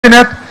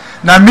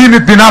na mimi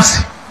binafsi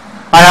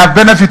I have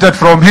benefited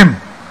from him.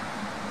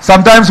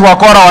 Sometimes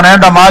wakora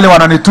wanaenda mahali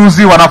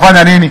wananituzi,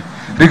 wanafanya nini?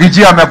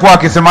 Rigiji amekuwa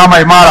akisimama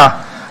imara,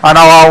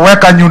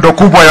 anawaweka nyundo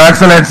kubwa ya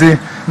excellency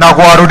na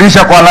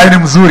kuwarudisha kwa laini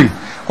mzuri.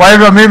 Kwa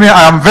hivyo mimi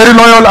I am very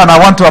loyal and I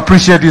want to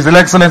appreciate His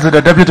Excellency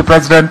the Deputy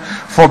President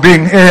for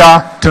being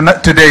here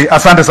today.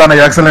 Asante sana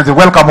Your Excellency.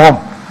 Welcome home.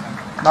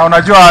 Na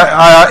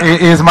unajua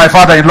he is my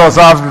father-in-law,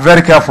 so I have to be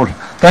very careful.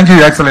 Thank you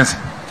Your Excellency.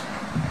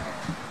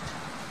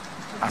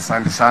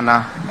 Asante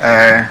sana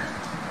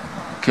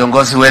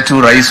kiongozi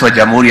wetu Rais wa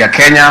Jamhuri ya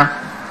Kenya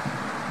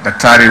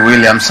Daktari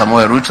William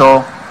Samoei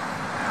Ruto,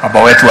 baba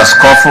wetu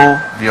askofu,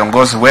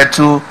 viongozi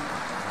wetu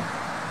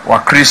wa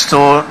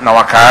Kristo na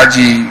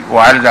wakaaji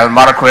wa Elgeyo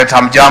Marakwet,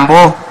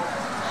 hamjambo?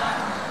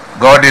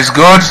 God is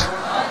good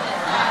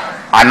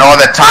and all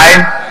the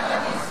time.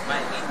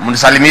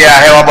 Mnisalimia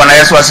hewa. Bwana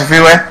Yesu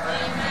asifiwe.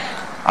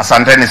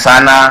 Asanteni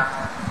sana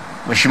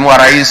Mheshimiwa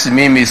Rais.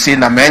 Mimi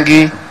sina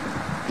mengi,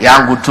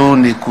 yangu tu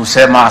ni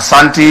kusema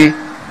asanti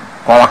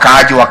kwa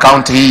wakaaji wa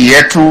kaunti hii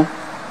yetu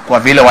kwa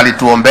vile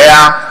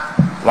walituombea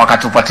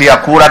wakatupatia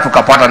kura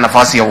tukapata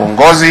nafasi ya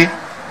uongozi.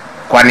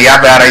 Kwa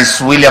niaba ya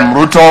Rais William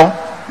Ruto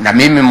na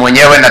mimi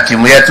mwenyewe na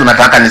timu yetu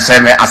nataka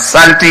niseme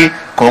asanti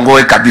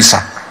kongoi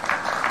kabisa.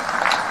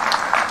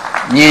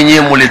 Nyinyi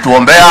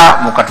mlituombea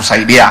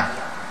mkatusaidia,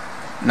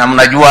 na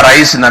mnajua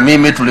rais na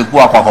mimi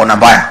tulikuwa kwa kona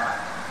mbaya.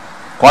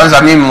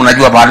 Kwanza mimi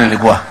mnajua bado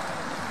nilikuwa.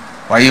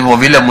 Kwa hivyo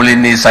vile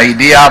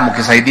mlinisaidia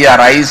mkisaidia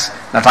rais,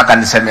 nataka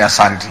niseme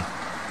asanti.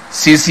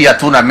 Sisi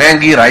hatuna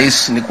mengi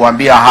rais, ni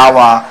kuambia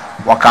hawa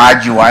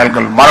wakaaji wa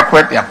Elgeyo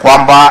Marakwet ya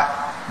kwamba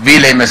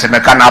vile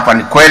imesemekana hapa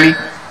ni kweli.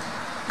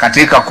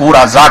 Katika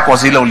kura zako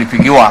zile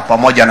ulipigiwa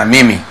pamoja na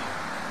mimi,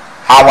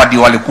 hawa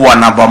ndio walikuwa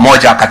namba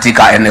moja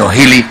katika eneo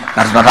hili,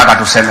 na tunataka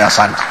tuseme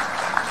asante.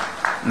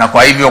 Na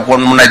kwa hivyo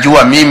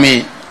mnajua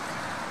mimi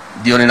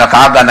ndio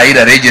ninakaaga na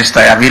ile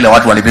register ya vile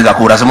watu walipiga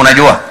kura, si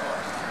mnajua?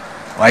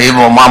 Kwa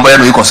hivyo mambo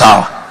yenu iko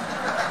sawa.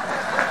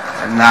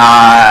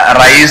 Na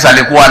rais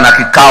alikuwa na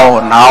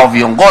kikao na hao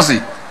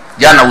viongozi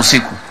jana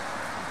usiku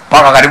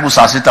mpaka karibu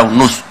saa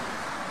 6:30,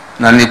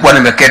 na nilikuwa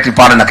nimeketi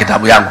pale na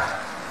kitabu yangu,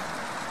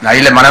 na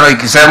ile maneno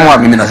ikisemwa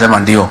mimi nasema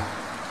ndio,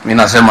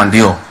 mimi nasema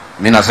ndio,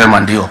 mimi nasema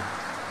ndio,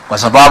 kwa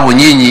sababu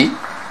nyinyi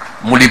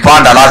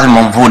mlipanda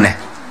lazima mvune,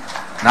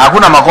 na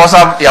hakuna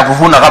makosa ya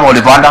kuvuna kama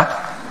ulipanda.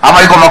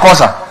 Ama iko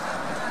makosa?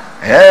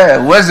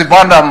 Huwezi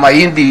panda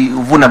mahindi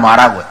uvune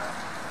maharagwe.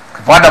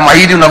 Ukipanda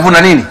mahindi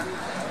unavuna nini?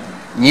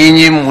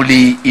 Nyinyi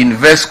muli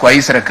invest kwa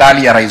hii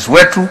serikali ya rais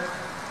wetu,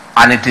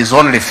 and it is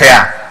only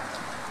fair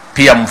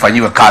pia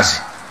mfanyiwe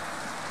kazi.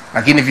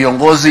 Lakini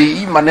viongozi,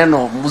 hii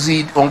maneno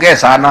msiongee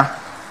sana.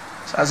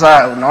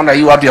 Sasa unaona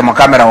hii watu ya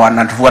makamera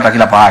wanatufuata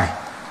kila pahali.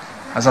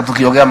 Sasa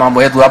tukiongea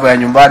mambo yetu hapa ya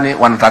nyumbani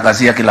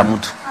wanatangazia kila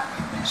mtu.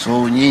 So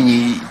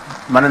nyinyi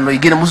maneno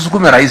mengine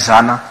msisukume rais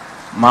sana.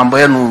 Mambo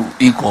yenu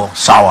iko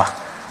sawa.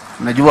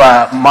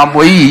 Unajua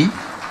mambo hii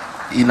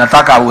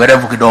inataka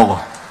uerevu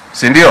kidogo,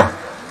 si ndio?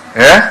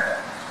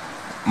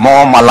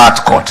 More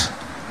malat court.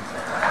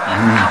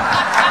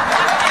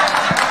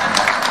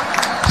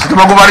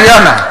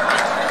 Situmekubaliana?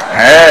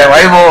 Kwa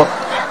hivyo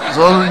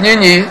so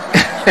nyinyi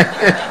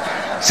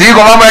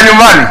siko mambo ya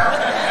nyumbani,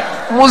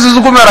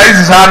 msisukume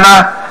rais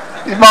sana.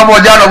 Mambo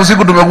jana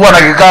usiku tumekuwa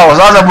na kikao,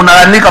 sasa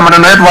mnaanika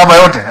maneno yetu hapa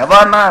yote.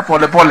 Hapana,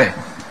 pole pole.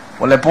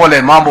 Pole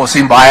pole, mambo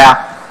si mbaya.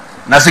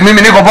 Na si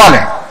mimi niko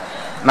pale,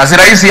 na si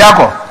rais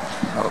yako.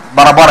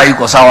 Barabara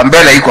iko sawa,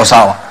 mbele iko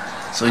sawa.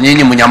 So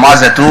nyinyi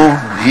mnyamaze tu,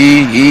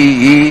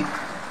 hii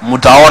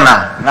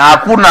mtaona. Na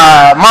hakuna,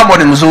 mambo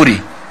ni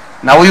mzuri.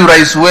 Na huyu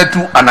rais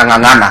wetu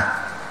anang'ang'ana.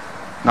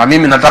 Na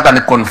mimi nataka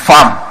ni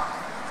confirm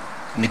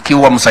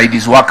nikiwa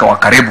msaidizi wake wa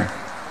karibu.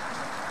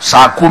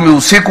 Saa 10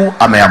 usiku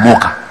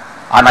ameamuka.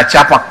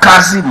 Anachapa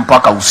kazi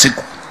mpaka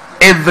usiku.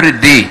 Every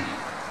day.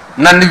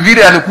 Na ni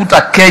vile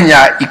alikuta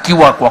Kenya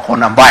ikiwa kwa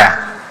kona mbaya.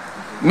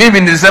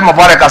 Mimi nilisema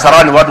pale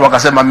Kasarani, watu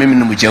wakasema mimi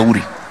ni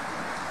mjeuri.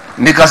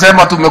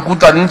 Nikasema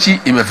tumekuta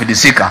nchi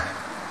imefilisika,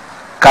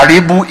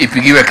 karibu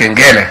ipigiwe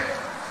kengele.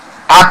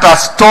 Hata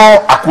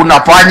store hakuna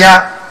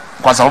panya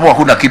kwa sababu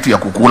hakuna kitu ya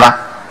kukula.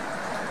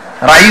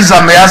 Rais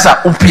ameanza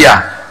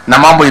upya na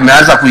mambo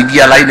imeanza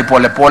kuingia laini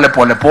pole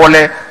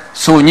pole.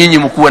 So nyinyi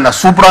mkuwe na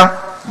subra,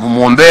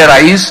 mumuombee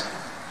rais,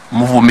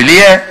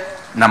 mvumilie,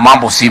 na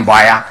mambo si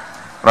mbaya.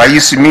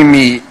 Rais,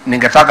 mimi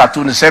ningetaka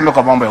tu niseme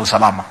kwa mambo ya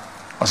usalama,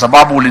 kwa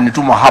sababu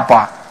ulinituma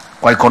hapa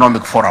kwa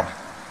economic forum,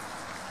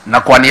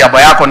 na kwa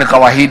niaba yako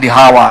nikawaahidi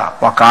hawa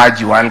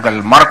wakaaji wa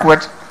Elgeyo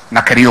Marakwet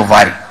na Kerio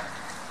Valley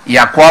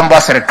ya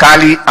kwamba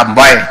serikali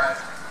ambaye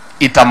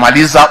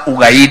itamaliza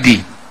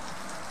ugaidi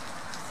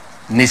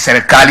ni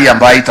serikali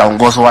ambayo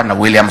itaongozwa na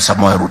William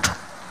Samoei Ruto.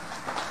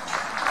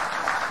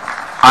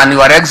 And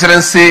Your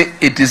Excellency,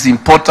 it is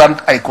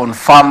important I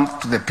confirm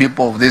to the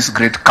people of this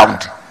great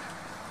county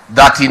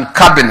that in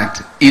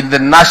cabinet, in the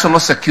National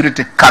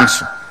Security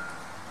Council,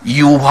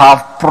 you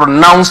have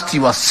pronounced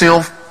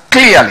yourself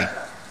clearly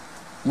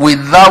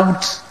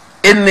without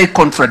any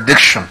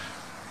contradiction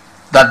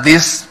that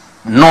this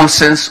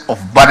nonsense of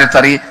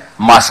banditry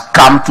must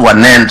come to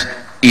an end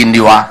in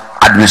your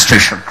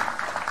administration.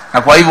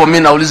 Na kwa hivyo mimi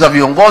nauliza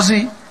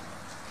viongozi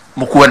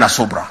mkuwe na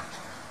subra.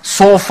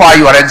 So far,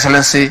 Your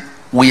Excellency,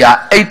 we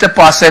are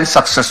 80%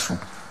 successful.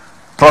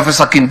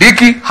 Professor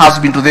Kindiki has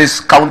been to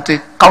this county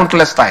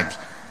countless times.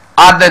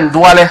 Aden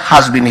Duale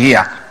has been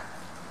here.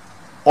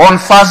 On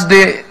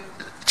Thursday,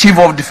 Chief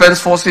of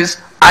Defense Forces,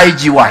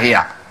 IG were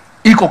here.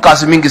 Iko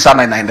kazi mingi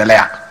sana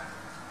inaendelea.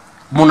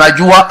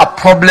 Munajua a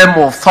problem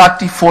of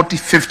 30, 40,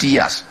 50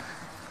 years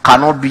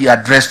cannot be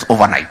addressed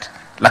overnight.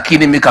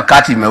 Lakini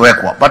mikakati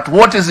imewekwa. But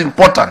what is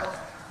important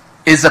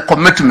is the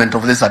commitment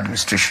of this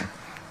administration.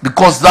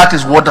 Because that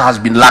is what has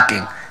been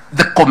lacking.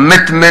 The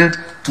commitment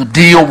to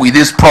deal with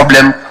this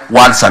problem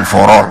once and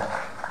for all.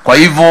 Kwa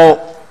hivyo,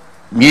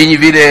 nyinyi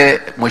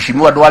vile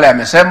Mheshimiwa Duale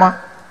amesema,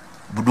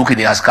 bunduki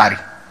ni askari.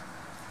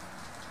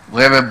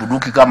 Wewe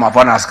bunduki kama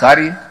hapana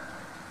askari,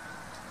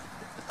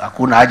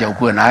 hakuna haja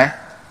ukuwe naye.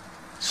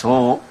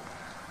 So,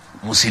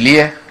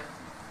 musilie,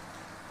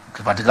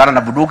 ukipatikana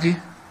na bunduki,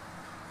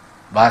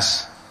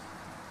 basi.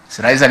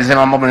 Si rais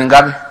alisema mambo ni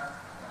ngapi?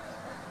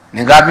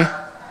 Ni ngapi?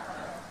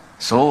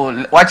 So,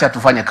 wacha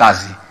tufanye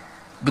kazi.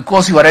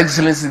 Because Your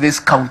Excellency, this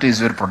county is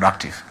very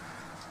productive.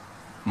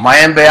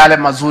 Maembe yale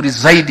mazuri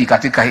zaidi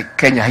katika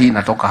Kenya hii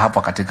natoka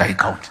hapa katika hii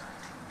county.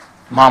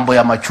 Mambo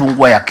ya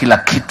machungwa ya kila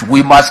kitu.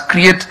 We must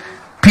create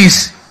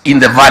peace in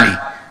the valley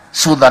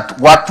so that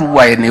watu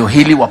wa eneo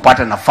hili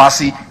wapate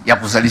nafasi ya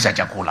kuzalisha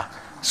chakula.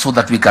 So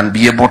that we can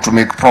be able to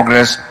make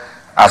progress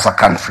as a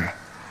country.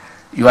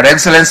 Your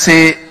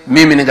Excellency,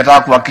 mimi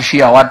ningetaka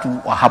kuhakikishia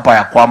watu wa hapa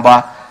ya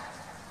kwamba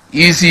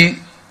hizi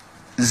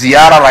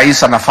ziara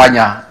rais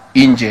anafanya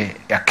nje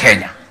ya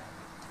Kenya,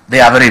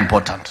 they are very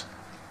important.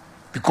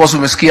 Because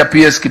umesikia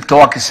PS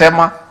Kiptoo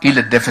akisema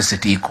ile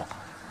deficit iko.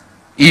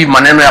 Hii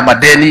maneno ya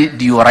madeni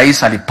ndio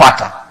rais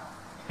alipata.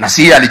 Na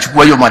si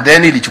alichukua hiyo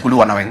madeni,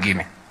 ilichukuliwa na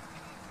wengine.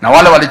 Na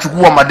wale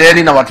walichukua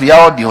madeni na watu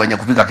yao ndio wenye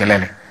kupiga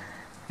kelele.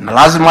 Na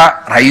lazima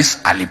rais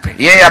alipe.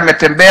 Yeye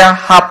ametembea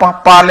hapa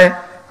pale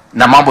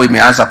na mambo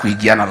imeanza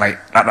kuingiana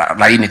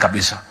laini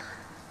kabisa.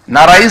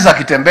 Na rais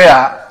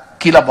akitembea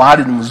kila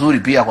bahari ni mzuri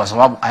pia kwa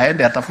sababu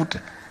aende atafute.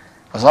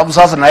 Kwa sababu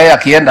sasa na yeye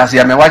akienda si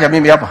amewacha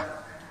mimi hapa.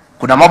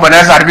 Kuna mambo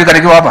yanaweza haribika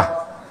nikiwa hapa.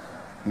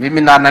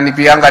 Mimi na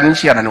ananipianga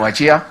nchi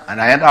ananiwachia,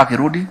 anaenda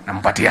akirudi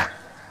nampatia.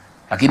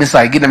 Lakini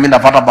saa nyingine mimi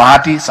napata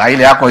bahati, saa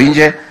ile yako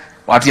nje,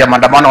 watu ya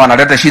maandamano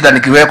wanaleta shida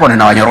nikiweko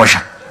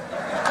ninawanyorosha.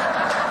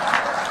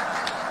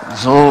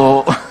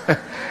 So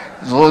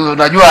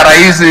najua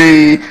rais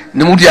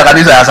ni mtu ya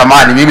kanisa ya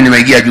zamani, mimi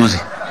nimeingia juzi.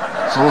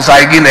 So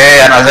saa nyingine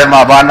yeye anasema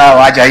hapana,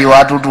 waacha hii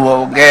watu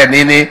tuongee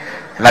nini,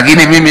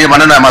 lakini mimi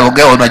maneno ya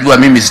maongeo unajua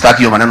mimi sitaki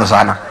hiyo maneno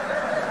sana.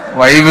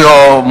 Kwa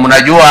hivyo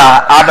mnajua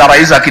hata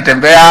rais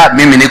akitembea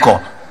mimi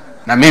niko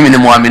na mimi ni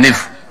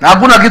muaminifu. Na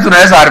hakuna kitu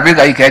naweza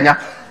haribika hii Kenya.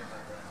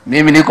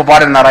 Mimi niko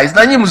pale na rais.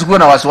 Na nyinyi msikuwe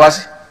na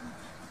wasiwasi.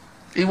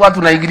 Hii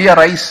watu naingilia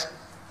rais.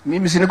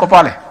 Mimi si niko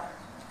pale.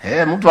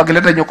 Mtu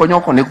akileta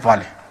nyokonyoko niko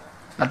pale.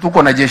 Na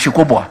tuko na jeshi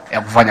kubwa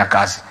ya kufanya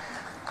kazi.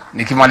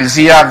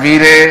 Nikimalizia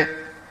vile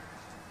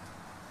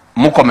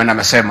Koome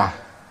amesema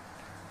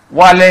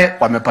wale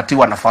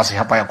wamepatiwa nafasi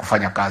hapa ya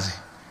kufanya kazi.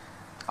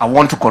 I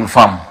want to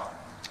confirm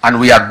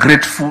and we are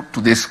grateful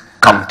to this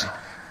county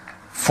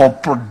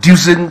for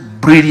producing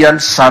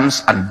brilliant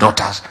sons and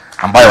daughters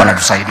ambayo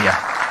wanatusaidia.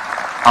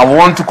 I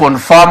want to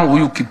confirm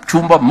huyu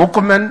Kipchumba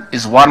Murkomen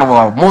is one of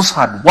our most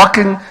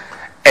hardworking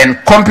and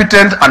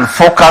competent and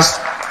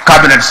focused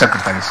cabinet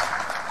secretaries.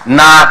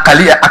 Na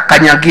kalia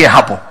akanyagie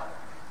hapo.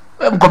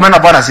 Wewe Murkomen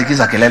bwana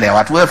sikiza kelele ya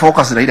watu. Wewe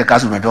focus na ile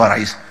kazi umepewa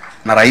rais.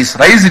 Na rais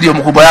ndio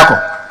mkubwa yako.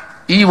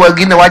 Hii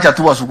wengine wacha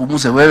tu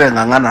wasukumuze, wewe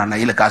ngangana na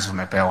ile kazi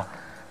umepewa.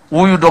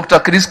 Huyu Dr.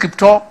 Chris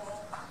Kiptoo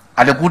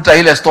alikuta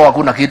ile store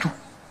hakuna kitu.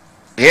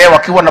 Yeye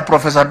wakiwa na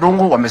Professor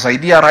Dungu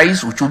wamesaidia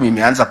rais, uchumi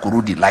imeanza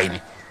kurudi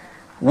line.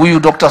 Huyu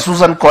Dr.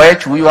 Susan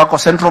Koech, huyu wako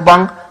Central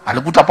Bank,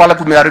 alikuta pale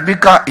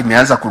kumeharibika,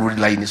 imeanza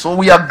kurudi line. So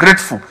we are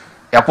grateful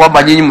ya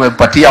kwamba nyinyi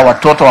mmepatia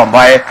watoto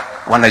ambaye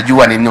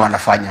wanajua nini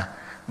wanafanya.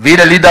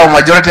 Vile leader of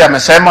majority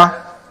amesema,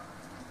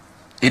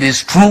 it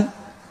is true.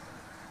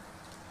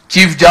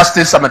 Chief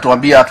Justice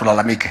ametuambia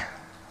tulalamike.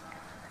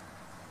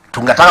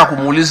 Tungetaka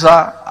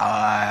kumuuliza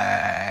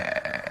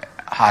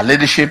her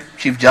leadership,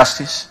 Chief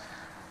Justice,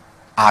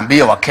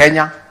 aambie wa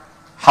Kenya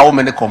how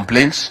many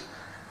complaints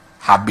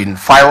have been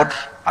filed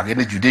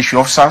against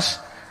judicial officers,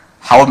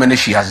 how many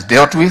she has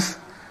dealt with,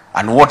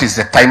 and what is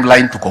the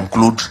timeline to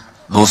conclude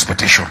those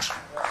petitions.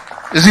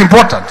 It's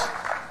important.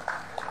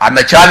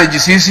 Amechallenge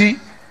sisi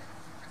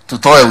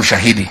tutoe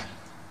ushahidi.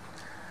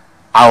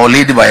 I will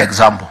lead by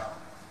example.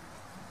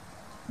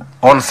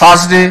 On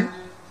Thursday,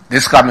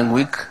 this coming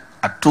week,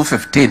 at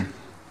 2:15,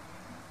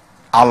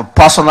 I'll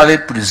personally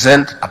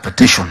present a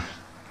petition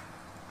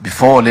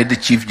before Lady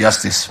Chief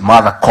Justice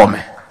Mother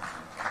Koome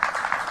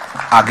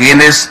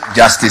against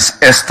Justice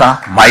Esther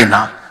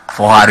Maina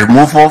for her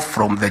removal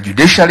from the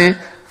judiciary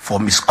for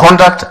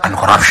misconduct and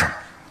corruption.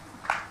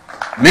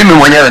 Mimi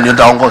mwenyewe ndio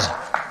nitaongoza.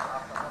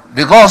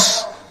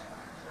 Because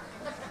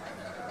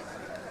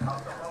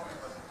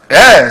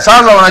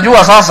sasa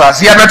unajua sasa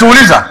si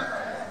ametuuliza.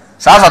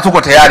 Sasa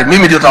tuko tayari,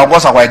 mimi ndio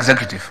taongoza kwa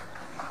executive.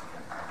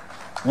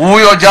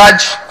 Huyo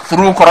judge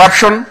through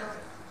corruption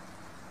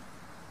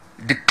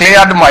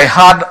declared my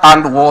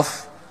hard-earned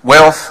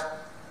wealth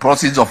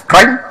proceeds of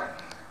crime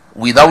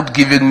without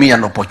giving me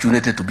an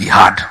opportunity to be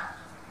heard.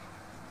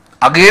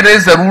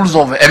 Against the rules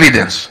of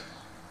evidence,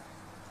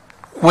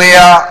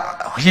 where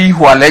he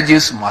who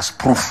alleges must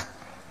prove.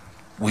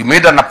 We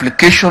made an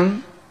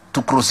application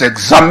to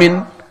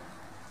cross-examine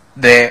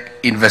the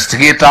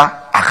investigator,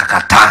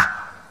 akakataa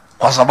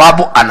kwa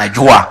sababu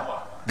anajua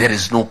there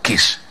is no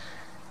case.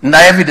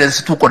 Na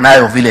evidence tuko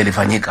nayo vile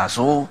ilifanyika.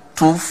 So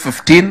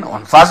 2:15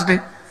 on Thursday,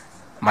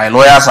 my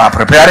lawyers are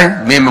preparing,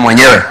 mimi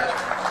mwenyewe,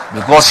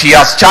 because he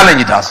has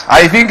challenged us.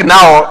 I think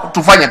now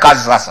tufanye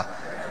kazi sasa.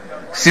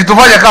 Si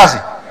tufanye kazi.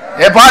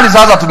 Pahali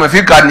sasa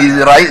tumefika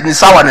ni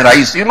sawa ni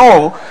rais. You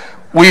know,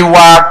 we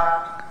were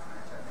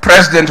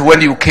president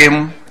when you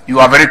came,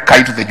 you are very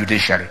kind to the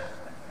judiciary.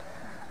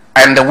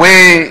 And the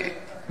way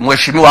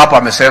mheshimiwa hapa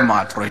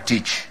amesema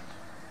Troitich,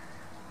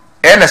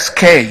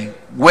 LSK,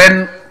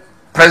 when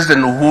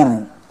President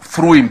Uhuru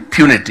through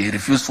impunity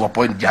refused to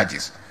appoint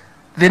judges,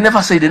 they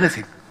never said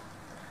anything.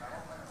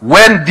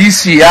 When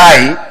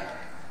DCI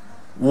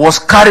was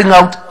carrying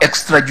out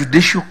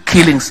extrajudicial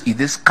killings in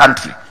this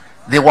country,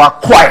 they were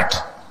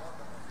quiet.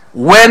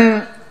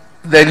 When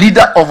the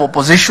leader of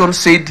opposition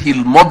said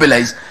he'll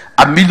mobilize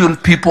 1 million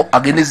people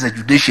against the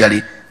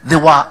judiciary, they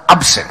were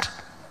absent.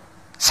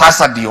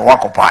 Sasa ndio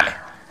wako pale.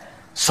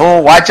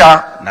 So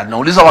wacha, na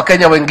nauliza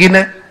Wakenya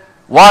wengine,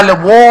 wale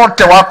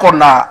wote wako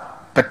na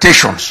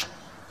petitions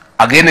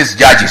against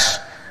judges,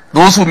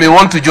 those who may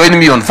want to join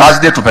me on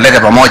Thursday, tupeleke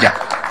pamoja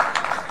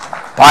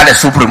pale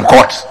Supreme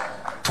Court,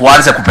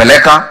 tuanze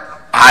kupeleka,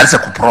 aanze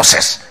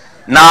kuprocess,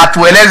 na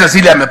tueleze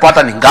zile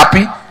amepata ni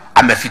ngapi,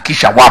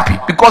 amefikisha wapi,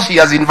 because he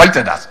has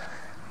invited us.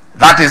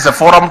 That is the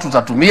forum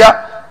tutatumia,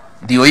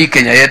 ndio hii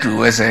Kenya yetu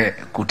iweze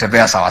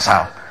kutembea sawa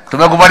sawa.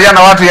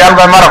 Tumekubaliana watu ya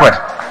Elgeyo Marakwet?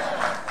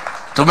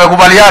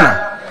 Tumekubaliana?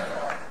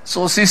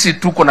 So sisi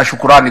tuko na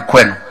shukurani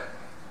kwenu.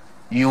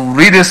 You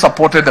really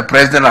supported the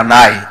president and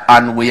I,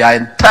 and we are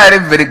entirely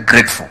very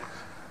grateful.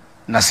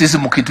 Na sisi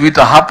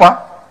mkituita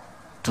hapa,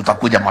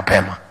 tutakuja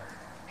mapema.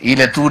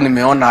 Ile tu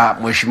nimeona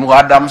Mheshimiwa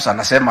Adams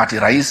anasema ati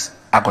rais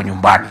ako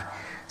nyumbani.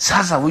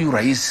 Sasa huyu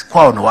rais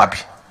kwao ni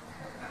wapi?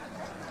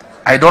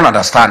 I don't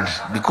understand,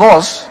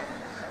 because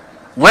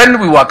when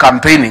we were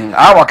campaigning,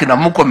 hawa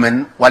kina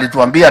Koome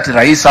walituambia ati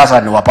rais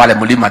sasa ni wapale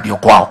mlima ndio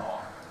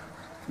kwao.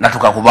 Na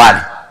tukakubali,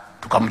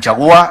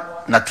 tukamchagua,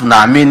 na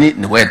tunaamini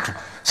ni wetu.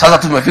 Sasa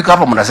tumefika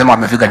hapa, mnasema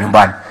amefika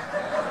nyumbani.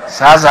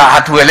 Sasa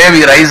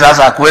hatuelewi rais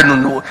sasa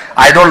kwenu.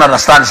 I don't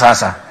understand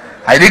sasa.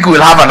 I think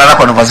we'll have another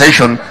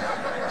conversation.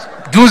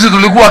 Juzi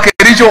tulikuwa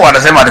Kericho,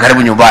 wanasema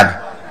karibu nyumbani.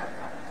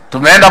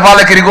 Tumeenda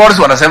pale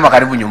Kirigorisi, wanasema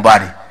karibu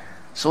nyumbani.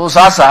 So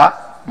sasa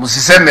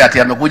msiseme ati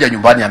amekuja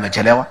nyumbani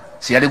amechelewa.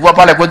 Si alikuwa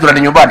pale kwetu na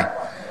ni nyumbani.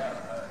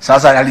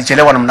 Sasa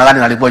alichelewa namna gani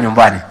na alikuwa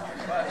nyumbani?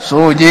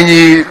 So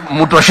nyinyi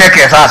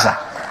mtosheke sasa.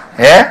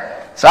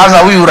 Sasa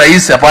huyu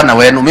rais hapana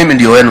wenu, mimi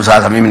ndio wenu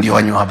sasa, mimi ndio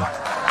wanyu hapa.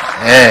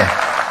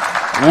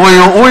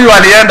 Huyu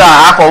alienda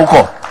hako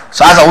huko.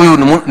 Sasa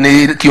huyu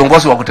ni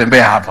kiongozi wa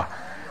kutembea hapa.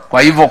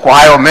 Kwa hivyo kwa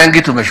hayo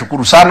mengi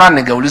tumeshukuru sana.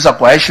 Ningeuliza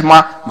kwa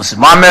heshima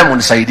msimame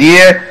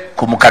munisaidie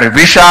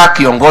kumkaribisha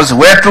kiongozi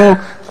wetu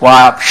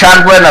kwa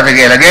shangwe na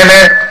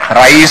vigelegele,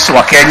 Rais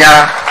wa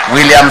Kenya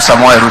William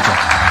Samoei Ruto.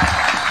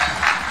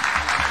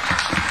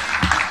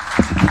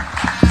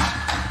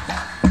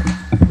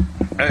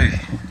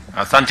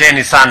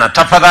 Asanteni sana.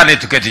 Tafadhali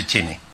tuketi chini.